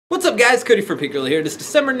What's up guys, Cody for Pick Gorilla here. It is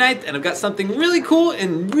December 9th and I've got something really cool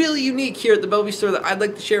and really unique here at the Bellevue store that I'd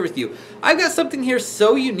like to share with you. I've got something here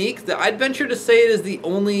so unique that I'd venture to say it is the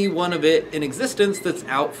only one of it in existence that's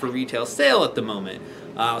out for retail sale at the moment.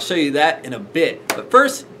 I'll show you that in a bit. But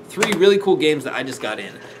first, 3 really cool games that I just got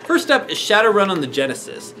in. First up is Shadowrun on the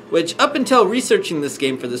Genesis, which up until researching this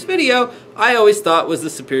game for this video, I always thought was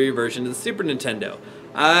the superior version of the Super Nintendo.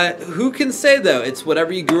 Who can say though, it's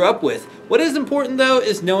whatever you grew up with. What is important though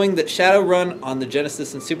is knowing that Shadowrun on the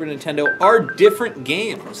Genesis and Super Nintendo are different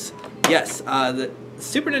games. Yes, the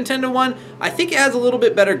Super Nintendo one, I think it has a little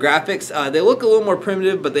bit better graphics. They look a little more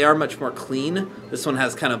primitive, but they are much more clean. This one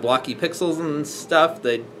has kind of blocky pixels and stuff.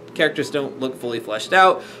 The characters don't look fully fleshed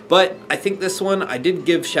out, but I think this one, I did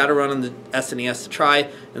give Shadowrun on the SNES a try,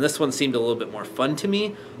 and this one seemed a little bit more fun to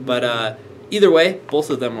me, but either way, both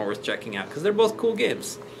of them are worth checking out because they're both cool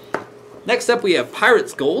games. Next up, we have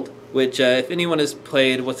Pirates Gold, which if anyone has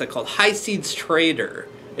played what's that called, High Seas Trader.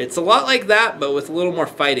 It's a lot like that, but with a little more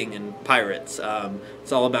fighting in pirates.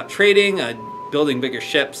 It's all about trading, building bigger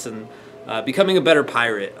ships, and becoming a better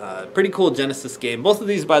pirate. Pretty cool Genesis game. Both of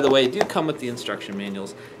these, by the way, do come with the instruction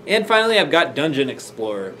manuals. And finally, I've got Dungeon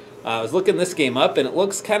Explorer. I was looking this game up, and it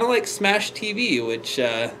looks kind of like Smash TV, which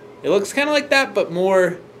it looks kind of like that, but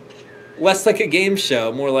less like a game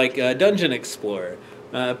show, more like Dungeon Explorer.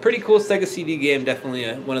 Pretty cool Sega CD game, definitely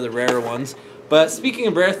one of the rarer ones. But speaking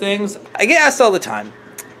of rare things, I get asked all the time,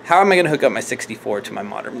 how am I going to hook up my 64 to my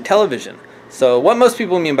modern television? So what most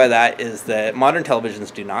people mean by that is that modern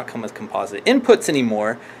televisions do not come with composite inputs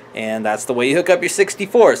anymore, and that's the way you hook up your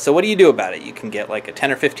 64. So what do you do about it? You can get like a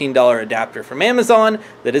 $10 or $15 adapter from Amazon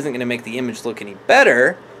that isn't going to make the image look any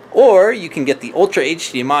better, or you can get the Ultra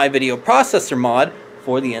HDMI video processor mod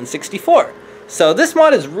for the N64. So this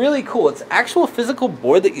mod is really cool. It's an actual physical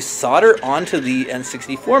board that you solder onto the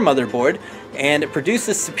N64 motherboard, and it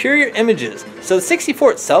produces superior images. So the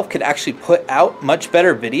 64 itself could actually put out much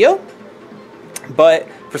better video, but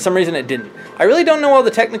for some reason it didn't. I really don't know all the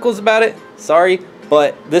technicals about it, sorry,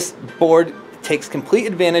 but this board takes complete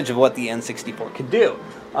advantage of what the N64 could do.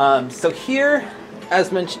 So here,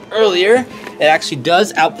 as mentioned earlier, it actually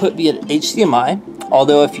does output via HDMI,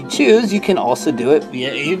 although if you choose, you can also do it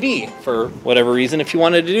via AV for whatever reason if you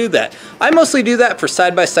wanted to do that. I mostly do that for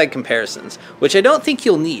side-by-side comparisons, which I don't think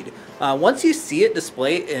you'll need. Once you see it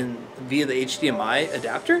display via the HDMI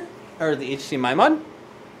adapter, or the HDMI mod,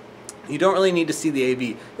 you don't really need to see the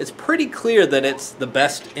AV. It's pretty clear that it's the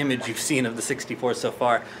best image you've seen of the 64 so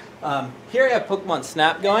far. Here I have Pokemon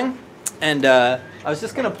Snap going, and I was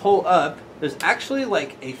just going to pull up, there's actually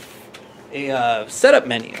like a setup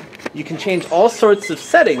menu. You can change all sorts of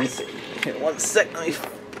settings. Here, one sec, let me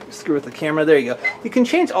screw with the camera, there you go. You can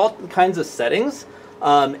change all kinds of settings,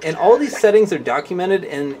 and all these settings are documented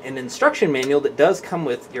in an instruction manual that does come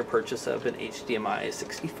with your purchase of an HDMI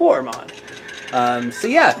 64 mod. So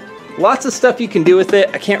yeah, lots of stuff you can do with it.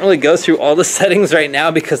 I can't really go through all the settings right now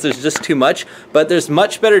because there's just too much, but there's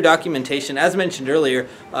much better documentation. As mentioned earlier,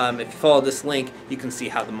 if you follow this link, you can see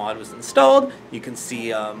how the mod was installed. You can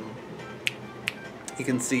see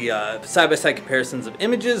side-by-side comparisons of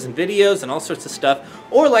images and videos and all sorts of stuff.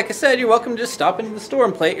 Or like I said, you're welcome to just stop into the store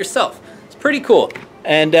and play it yourself. It's pretty cool.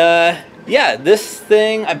 And yeah, this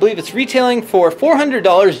thing, I believe it's retailing for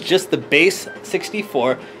 $400, just the base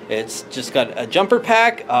 64. It's just got a jumper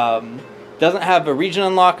pack, doesn't have a region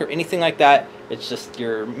unlock or anything like that. It's just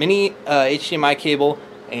your mini HDMI cable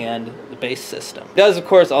and the base system. It does, of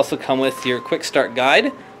course, also come with your quick start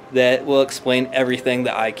guide that will explain everything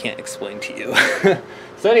that I can't explain to you.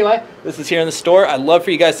 So anyway, this is here in the store. I'd love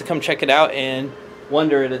for you guys to come check it out and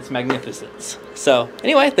wonder at its magnificence. So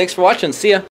anyway, thanks for watching. See ya.